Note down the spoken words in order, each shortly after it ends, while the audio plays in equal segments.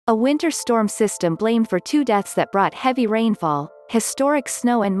A winter storm system blamed for 2 deaths that brought heavy rainfall, historic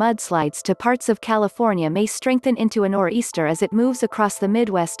snow and mudslides to parts of California may strengthen into a nor'easter as it moves across the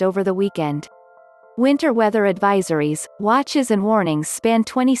Midwest over the weekend. Winter weather advisories, watches and warnings span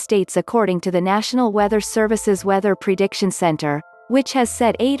 20 states according to the National Weather Service's Weather Prediction Center, which has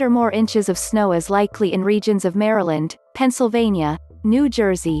said 8 or more inches of snow is likely in regions of Maryland, Pennsylvania, New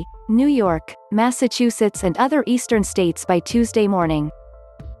Jersey, New York, Massachusetts and other eastern states by Tuesday morning.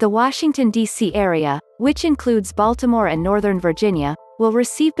 The Washington, D.C. area, which includes Baltimore and Northern Virginia, will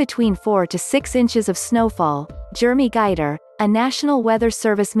receive between 4 to 6 inches of snowfall, Jermey Geider, a National Weather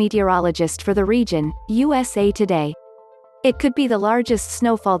Service meteorologist for the region, USA Today. It could be the largest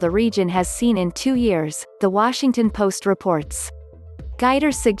snowfall the region has seen in 2 years, The Washington Post reports.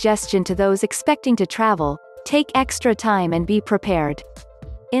 Geider's suggestion to those expecting to travel: take extra time and be prepared.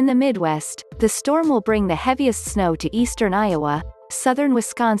 In the Midwest, the storm will bring the heaviest snow to eastern Iowa, southern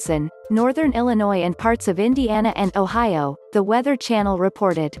Wisconsin, northern Illinois and parts of Indiana and Ohio, the Weather Channel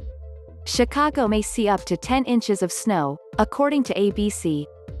reported. Chicago may see up to 10 inches of snow, according to ABC.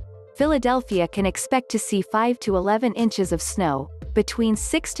 Philadelphia can expect to see 5 to 11 inches of snow, between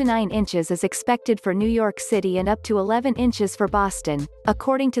 6 to 9 inches is expected for New York City and up to 11 inches for Boston,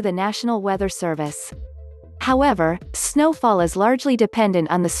 according to the National Weather Service. However, snowfall is largely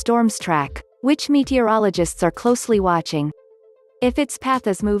dependent on the storm's track, which meteorologists are closely watching. If its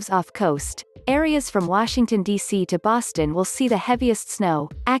path moves off coast, areas from Washington, D.C. to Boston will see the heaviest snow,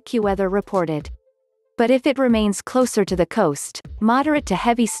 Accuweather reported. But if it remains closer to the coast, moderate to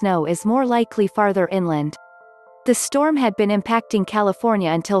heavy snow is more likely farther inland. The storm had been impacting California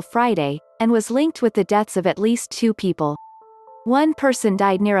until Friday, and was linked with the deaths of at least 2 people. One person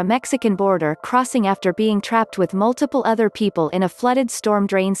died near a Mexican border crossing after being trapped with multiple other people in a flooded storm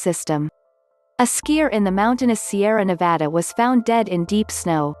drain system. A skier in the mountainous Sierra Nevada was found dead in deep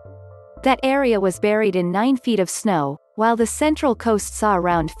snow. That area was buried in 9 feet of snow, while the central coast saw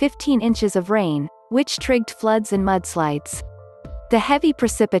around 15 inches of rain, which triggered floods and mudslides. The heavy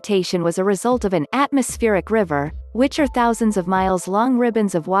precipitation was a result of an atmospheric river, which are thousands of miles long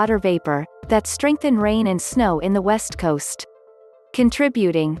ribbons of water vapor, that strengthen rain and snow in the West Coast.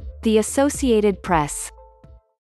 Contributing, the Associated Press.